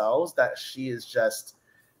for themselves that she is just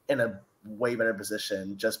in a way better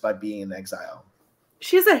position just by being in exile.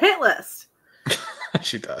 She has a hit list.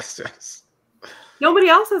 She does, yes. Nobody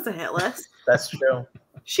else has a hit list. That's true.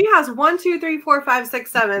 She has 1, 2, 3, 4, 5,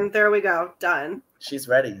 6, 7. There we go. Done. She's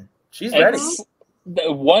ready. She's ready.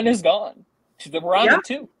 The one is gone. We're on to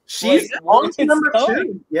 2. She's on to number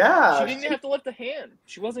 2. Yeah. She didn't even have to lift the hand.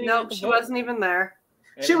 She wasn't even. No, she wasn't even there.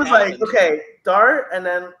 She was like, okay, Dart, and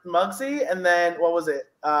then Mugsy, and then what was it?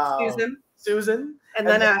 Susan. And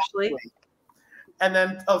then Ashley. And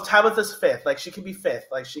then Tabitha's 5th. Like, she can be 5th.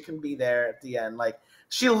 Like, she can be there at the end. Like,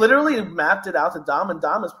 she literally mapped it out to Dom, and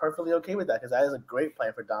Dom is perfectly okay with that because that is a great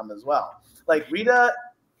plan for Dom as well. Like, Rita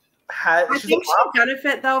had. I think she'd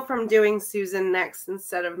benefit though from doing Susan next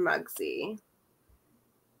instead of Mugsy.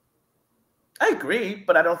 I agree,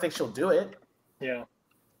 but I don't think she'll do it. Yeah.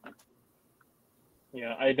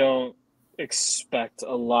 Yeah, I don't expect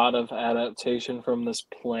a lot of adaptation from this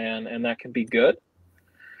plan, and that can be good,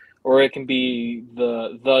 or it can be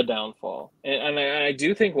the downfall. And I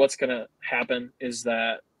do think what's going to happen is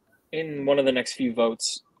that in one of the next few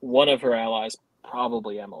votes, one of her allies,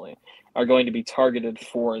 probably Emily, are going to be targeted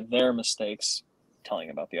for their mistakes,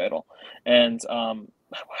 telling about the idol. And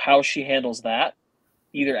how she handles that,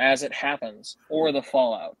 either as it happens or the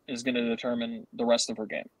fallout, is going to determine the rest of her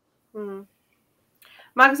game. Mm-hmm.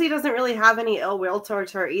 Mugsy doesn't really have any ill will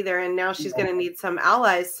towards her either, and now she's going to need some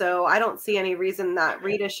allies, so I don't see any reason that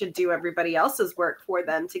Rita should do everybody else's work for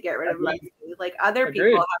them to get rid of Mugsy. Like, other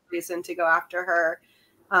people have reason to go after her.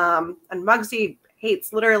 And Mugsy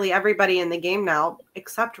hates literally everybody in the game now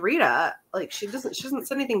except Rita. Like, she doesn't said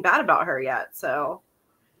anything bad about her yet, so.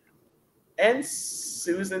 And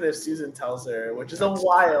Susan, if Susan tells her, which is a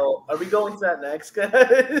while. Are we going to that next,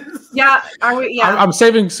 guys? Yeah, are we? Yeah, I'm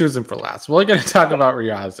saving Susan for last. We're going to talk about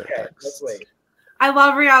Riazo Okay, next. let's wait. I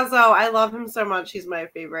love Riazo. I love him so much. He's my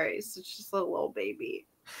favorite. He's just a little baby.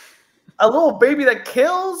 A little baby that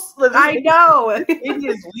kills? I know. Baby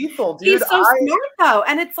is lethal, dude. He's so smart, though.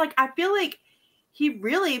 And it's like, I feel like he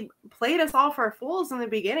really played us all for fools in the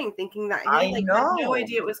beginning, thinking that he had no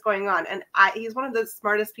idea what was going on. And he's one of the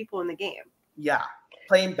smartest people in the game. Yeah.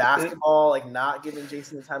 Playing basketball, like not giving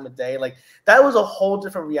Jason the time of day. Like, that was a whole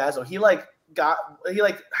different Riazo. He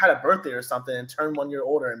had a birthday or something and turned 1 year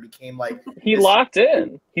older and became like he locked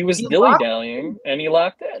in. He was dilly-dallying and he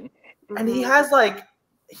locked in. And he has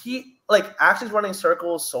Ashley's running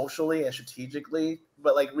circles socially and strategically,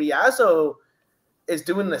 but like Riazo is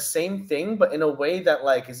doing the same thing, but in a way that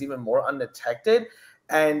like is even more undetected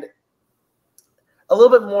and a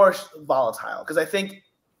little bit more volatile. Because I think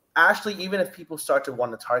Ashley, even if people start to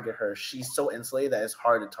want to target her, she's so insulated that it's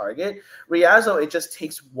hard to target. Riazo, it just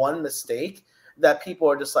takes one mistake that people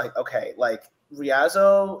are just like, okay, like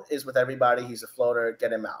Riazzo is with everybody. He's a floater.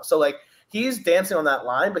 Get him out. So like he's dancing on that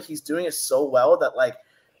line, but he's doing it so well that like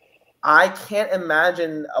I can't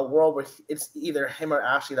imagine a world where it's either him or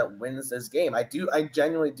Ashley that wins this game. I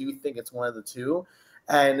genuinely do think it's one of the two.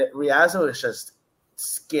 And Riazzo is just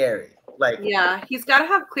scary. Like, yeah, he's got to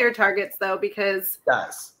have clear targets though, because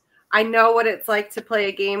does. I know what it's like to play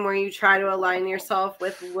a game where you try to align yourself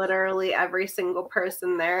with literally every single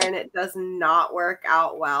person there, and it does not work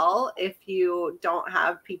out well if you don't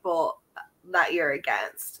have people that you're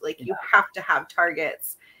against. Like, you have to have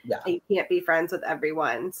targets. Yeah. And you can't be friends with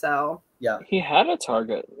everyone. So yeah, he had a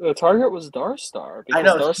target. The target was Darstar, because I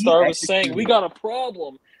know, Darstar was saying, "We got a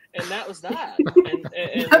problem," and that was that. And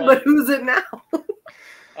yeah, like, but who's it now?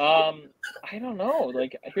 I don't know.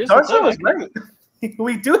 Like, here's Darstar the thing. was right.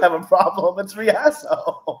 We do have a problem. It's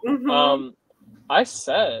Riazzo. Mm-hmm. I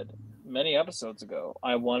said many episodes ago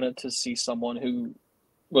I wanted to see someone who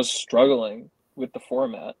was struggling with the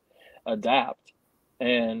format adapt,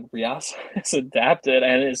 and Riazzo has adapted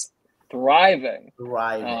and is thriving.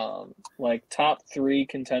 Like top 3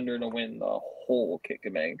 contender to win the whole kick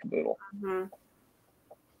and bang caboodle. Mm-hmm.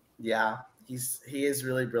 Yeah, he is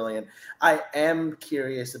really brilliant. I am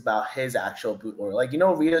curious about his actual boot order. Like, you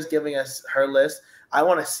know, Rita's giving us her list. I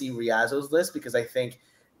want to see Riazzo's list because I think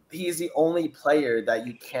he's the only player that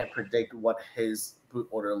you can't predict what his boot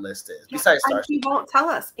order list is. Yeah, besides Starstar. He won't tell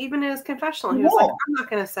us. Even in his confessional, he was like, "I'm not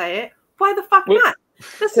going to say it." Why the fuck not?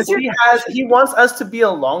 This is he wants us to be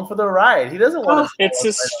along for the ride. He doesn't want us. It's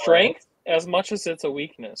his strength as much as it's a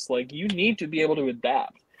weakness. Like, you need to be able to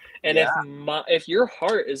adapt. And if your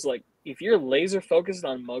heart is like, if you're laser focused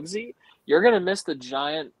on Muggsy, you're gonna miss the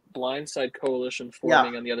giant blindside coalition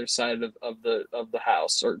forming on the other side of the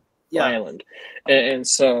house or island. And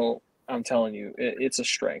so I'm telling you, it's a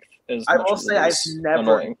strength. I will say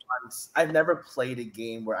I've never played a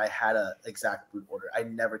game where I had an exact boot order. I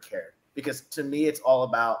never cared, because to me it's all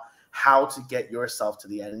about how to get yourself to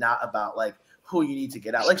the end, not about like who you need to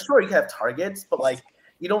get out. Like, sure, you can have targets, but like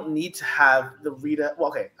you don't need to have the Rita. Well,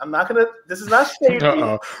 okay, I'm not gonna. This is not shady.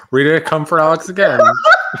 Rita, come for Alex again.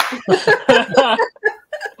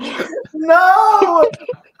 No,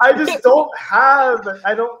 I just don't have.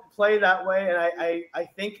 I don't play that way, and I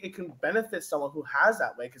think it can benefit someone who has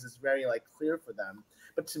that way because it's very like clear for them.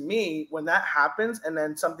 But to me, when that happens and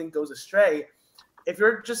then something goes astray, if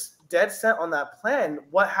you're just dead set on that plan,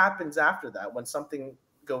 what happens after that when something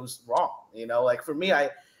goes wrong? You know, like for me,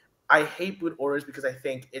 I hate boot orders because I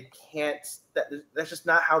think it can't. That's just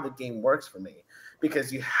not how the game works for me.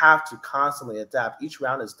 Because you have to constantly adapt. Each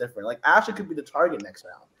round is different. Like Ashley could be the target next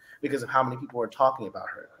round because of how many people are talking about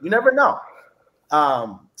her. You never know.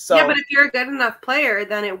 So yeah, but if you're a good enough player,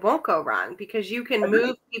 then it won't go wrong because you can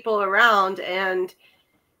move people around and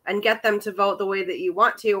get them to vote the way that you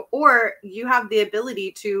want to, or you have the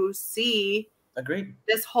ability to see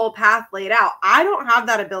this whole path laid out. I don't have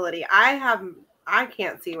that ability. I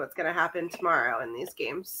can't see what's going to happen tomorrow in these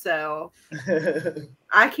games. So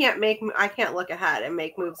I can't look ahead and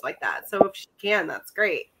make moves like that. So if she can, that's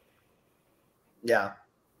great. Yeah.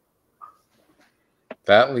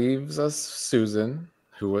 That leaves us Susan,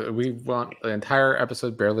 who we want the entire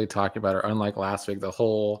episode barely talking about her. Unlike last week, the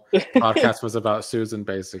whole podcast was about Susan,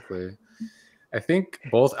 basically. I think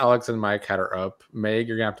both Alex and Mike had her up. Meg,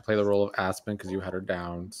 you're going to have to play the role of Aspen because you had her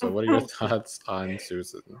down. So what are your thoughts on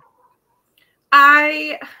Susan?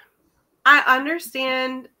 I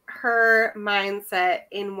understand her mindset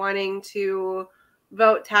in wanting to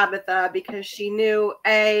vote Tabitha because she knew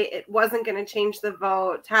A, it wasn't going to change the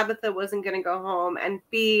vote. Tabitha wasn't going to go home. And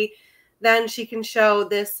B, then she can show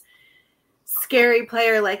this scary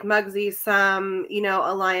player like Muggsy some,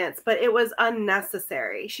 alliance. But it was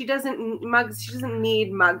unnecessary. She doesn't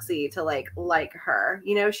need Muggsy to like her.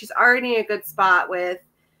 She's already in a good spot with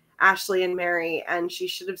Ashley and Mary, and she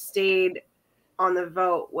should have stayed on the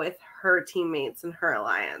vote with her teammates and her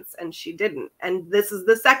alliance, and she didn't. And this is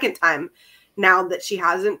the second time now that she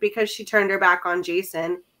hasn't, because she turned her back on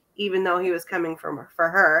Jason, even though he was coming for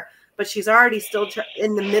her. But she's already still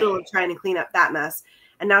in the middle of trying to clean up that mess,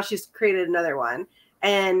 and now she's created another one.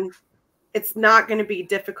 And it's not going to be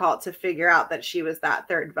difficult to figure out that she was that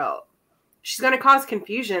third vote. She's going to cause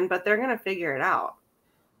confusion, but they're going to figure it out.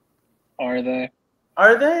 Are they?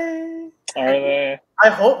 I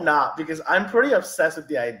hope not, because I'm pretty obsessed with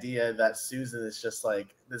the idea that Susan is just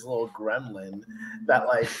like this little gremlin that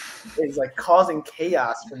is causing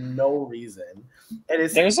chaos for no reason. And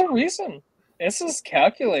there's a reason. This is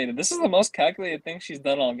calculated. This is the most calculated thing she's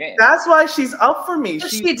done all game. That's why she's up for me.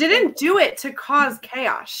 But she didn't do it to cause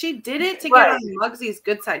chaos. She did it to Right. get on Muggsy's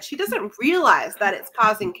good side. She doesn't realize that it's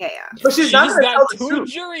causing chaos. But she's not gonna got tell the 2 truth.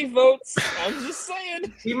 jury votes. I'm just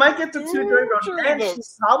saying. She might get the 2 jury votes, Jury and votes.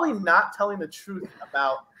 she's probably not telling the truth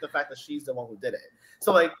about the fact that she's the one who did it.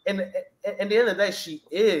 So, like, in the end of the day, she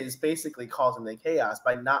is basically causing the chaos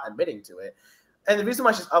by not admitting to it. And the reason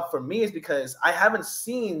why she's up for me is because I haven't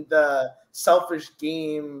seen the selfish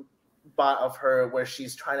game bot of her where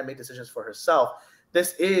she's trying to make decisions for herself.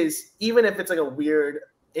 This is, even if it's like a weird,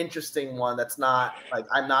 interesting one that's not like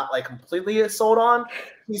I'm not like completely sold on,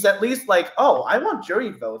 he's at least like, oh, I want jury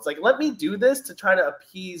votes. Like, let me do this to try to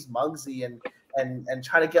appease Muggsy and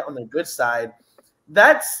try to get on the good side.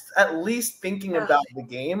 That's at least thinking about the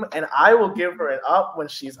game, and I will give her an up when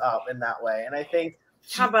she's up in that way. And I think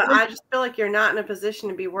But I just feel like you're not in a position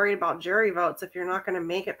to be worried about jury votes if you're not going to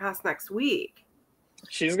make it past next week.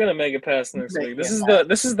 She's gonna make it past next Make week. This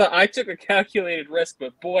it is the I took a calculated risk,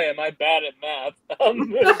 but boy, am I bad at math.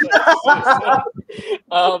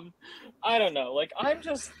 I don't know. Like, I'm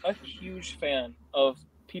just a huge fan of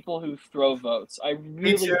people who throw votes. I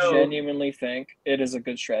really too. genuinely think it is a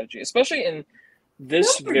good strategy, especially in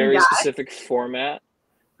this No, very you're not. specific format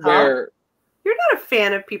Huh? where You're not a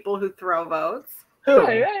fan of people who throw votes.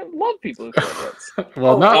 I love people who throw votes.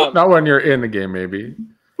 Well, Oh, not when you're in the game, maybe.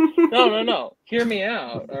 No. Hear me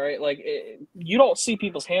out. All right, like you don't see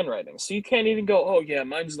people's handwriting, so you can't even go, "Oh yeah,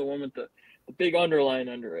 mine's the one with the big underline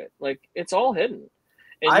under it." Like, it's all hidden,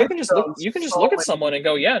 and I you can just felt look. You can just so look at many- someone and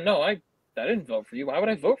go, "Yeah, no, I didn't vote for you. Why would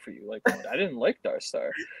I vote for you? Like, I didn't like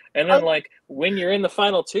Darstar." And then, like, when you're in the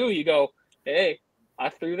final 2, you go, "Hey, I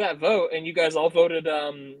threw that vote, and you guys all voted.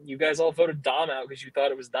 You guys all voted Dom out because you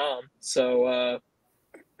thought it was Dom. So,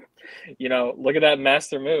 look at that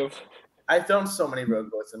master move." I've thrown so many rogue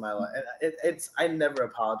votes in my life. And I never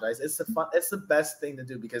apologize. It's the best thing to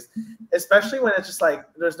do, because especially when it's just like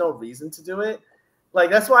there's no reason to do it. Like,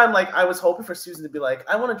 that's why I'm like, I was hoping for Susan to be like,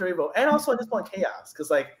 I want a jury vote, and also I just want chaos, because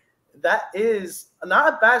like that is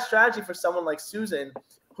not a bad strategy for someone like Susan,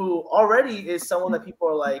 who already is someone that people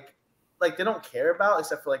are like they don't care about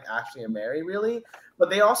except for like Ashley and Mary, really, but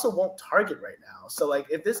they also won't target right now. So like,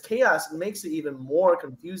 if this chaos makes it even more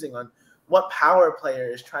confusing on what power player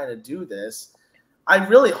is trying to do this, I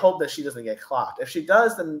really hope that she doesn't get clocked. If she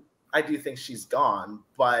does, then I do think she's gone.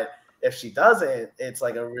 But if she doesn't, it's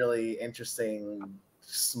like a really interesting,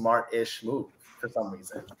 smart-ish move for some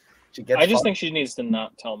reason. I just think she needs to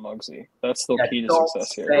not tell Muggsy. That's the key to don't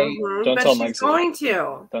success here. say- Don't but tell she's Muggsy. going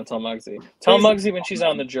to. Don't tell Muggsy. Tell Muggsy when she's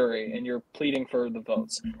on the jury and you're pleading for the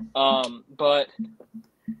votes. But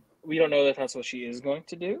we don't know that that's what she is going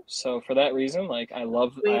to do. So for that reason, like, I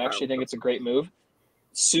actually think it's a great move.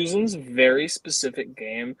 Susan's very specific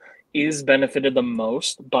game is benefited the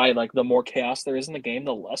most by, like, the more chaos there is in the game,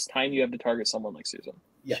 the less time you have to target someone like Susan.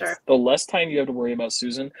 Yes. Sure. The less time you have to worry about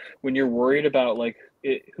Susan when you're worried about, like,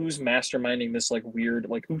 who's masterminding this, like, weird,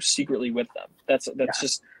 like, who's secretly with them. That's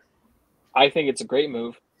just, I think it's a great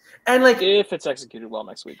move And like, if it's executed well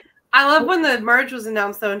next week. I love when the merge was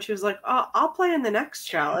announced, though, and she was like, "Oh, I'll play in the next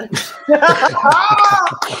challenge."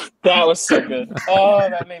 That was so good. Oh,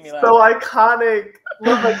 that made me laugh. so iconic.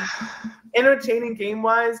 Look, like, entertaining game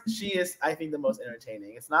wise, she is, I think, the most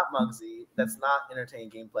entertaining. It's not Muggsy. That's not entertaining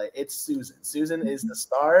gameplay. It's Susan. Susan is the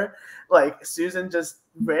star. Like, Susan just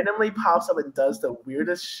randomly pops up and does the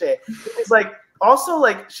weirdest shit. It's like, also,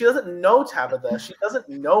 like, she doesn't know Tabitha. She doesn't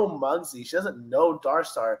know Muggsy. She doesn't know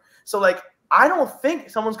Darstar. So, like, I don't think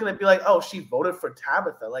someone's gonna be like, oh, she voted for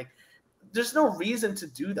Tabitha. Like, there's no reason to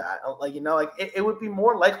do that. Like, like, it would be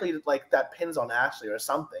more likely to, like, that pins on Ashley or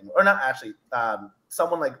something, or not Ashley,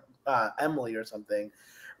 someone like Emily or something,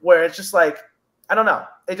 where it's just like, I don't know.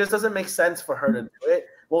 It just doesn't make sense for her to do it.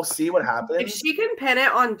 We'll see what happens. If she can pin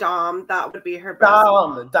it on Dom, that would be her best.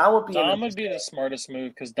 Dom would be Dom would be the smartest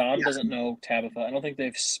move because Dom doesn't know Tabitha. I don't think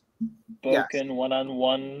they've spoken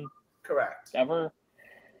one-on-one correct ever.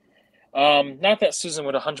 Not that Susan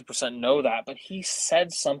would 100% know that, but he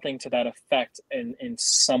said something to that effect in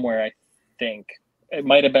somewhere, I think. It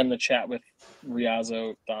might have been the chat with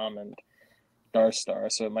Riazzo, Dom, and Darstar,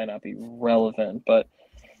 so it might not be relevant, but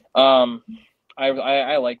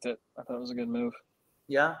I liked it. I thought it was a good move.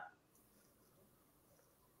 Yeah.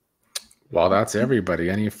 Well, that's everybody.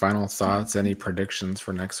 Any final thoughts? Any predictions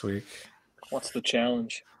for next week? What's the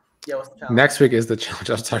challenge? Yeah, what's the challenge? Next week is the challenge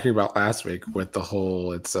I was talking about last week with the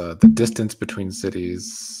whole, it's the distance between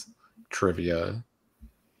cities trivia.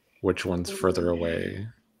 Which one's further away?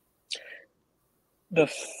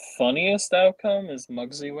 The funniest outcome is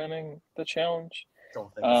Muggsy winning the challenge.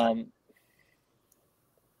 Don't think so.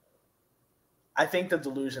 I think the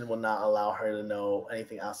delusion will not allow her to know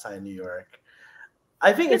anything outside of New York.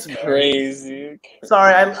 I think it's Mary. Crazy.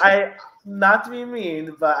 Sorry, I not to be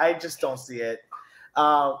mean, but I just don't see it.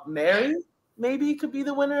 Mary maybe could be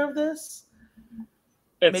the winner of this.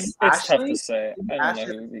 It's tough Ashley? to say. I don't know Ashley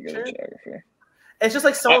who would be good at geography. It's just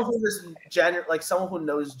like someone who is someone who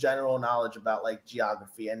knows general knowledge about like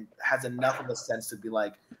geography and has enough of a sense to be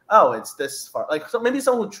like, oh, it's this far. Like, so maybe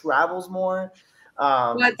someone who travels more.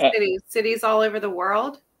 What cities? Cities all over the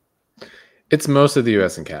world? It's most of the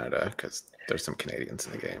U.S. and Canada because there's some Canadians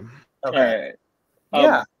in the game. Okay. All right.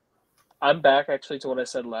 Yeah. I'm back actually to what I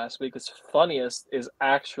said last week. It's funniest is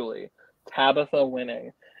actually Tabitha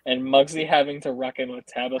winning and Muggsy having to reckon with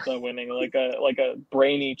Tabitha winning like a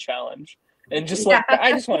brainy challenge. And just like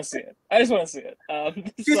I just want to see it. I just want to see it. So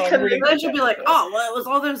then she'll be like, "Oh, well, it was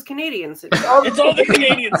all those Canadian cities. It's all the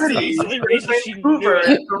Canadian cities. Vancouver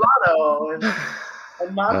and Toronto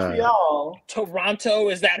and Montreal. Toronto,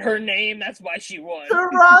 is that her name? That's why she won. Toronto.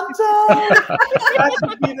 That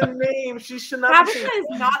should be the name. She should not. Tabitha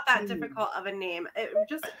is not that difficult of a name.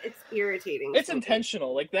 It's irritating. It's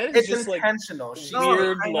intentional. Like that is just intentional. Like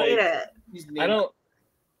weird. I like hate it. I don't.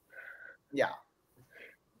 Yeah.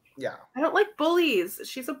 Yeah. I don't like bullies.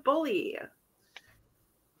 She's a bully.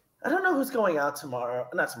 I don't know who's going out tomorrow.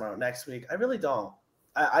 Not tomorrow, next week. I really don't.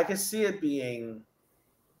 I can see it being,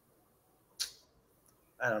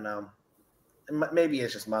 I don't know. Maybe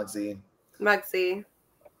it's just Muggsy. Muggsy.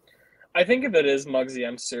 I think if it is Muggsy,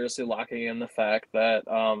 I'm seriously locking in the fact that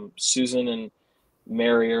Susan and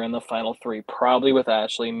Mary are in the final three, probably with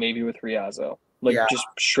Ashley, maybe with Riazzo. Like just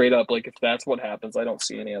straight up, like if that's what happens, I don't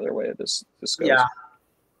see any other way this goes. Yeah.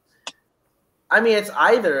 I mean, it's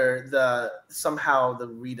either somehow the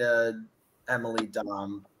Rita, Emily,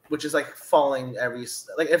 Dom, which is like falling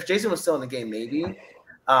like if Jason was still in the game, maybe.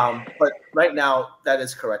 But right now, that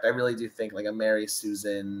is correct. I really do think like a Mary,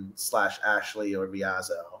 Susan / Ashley or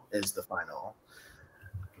Riazzo is the final.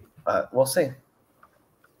 But we'll see.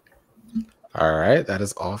 All right, that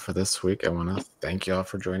is all for this week. I want to thank you all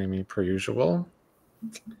for joining me per usual.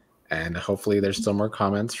 And hopefully there's still more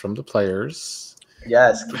comments from the players.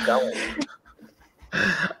 Yes, keep going.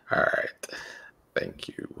 All right. Thank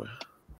you.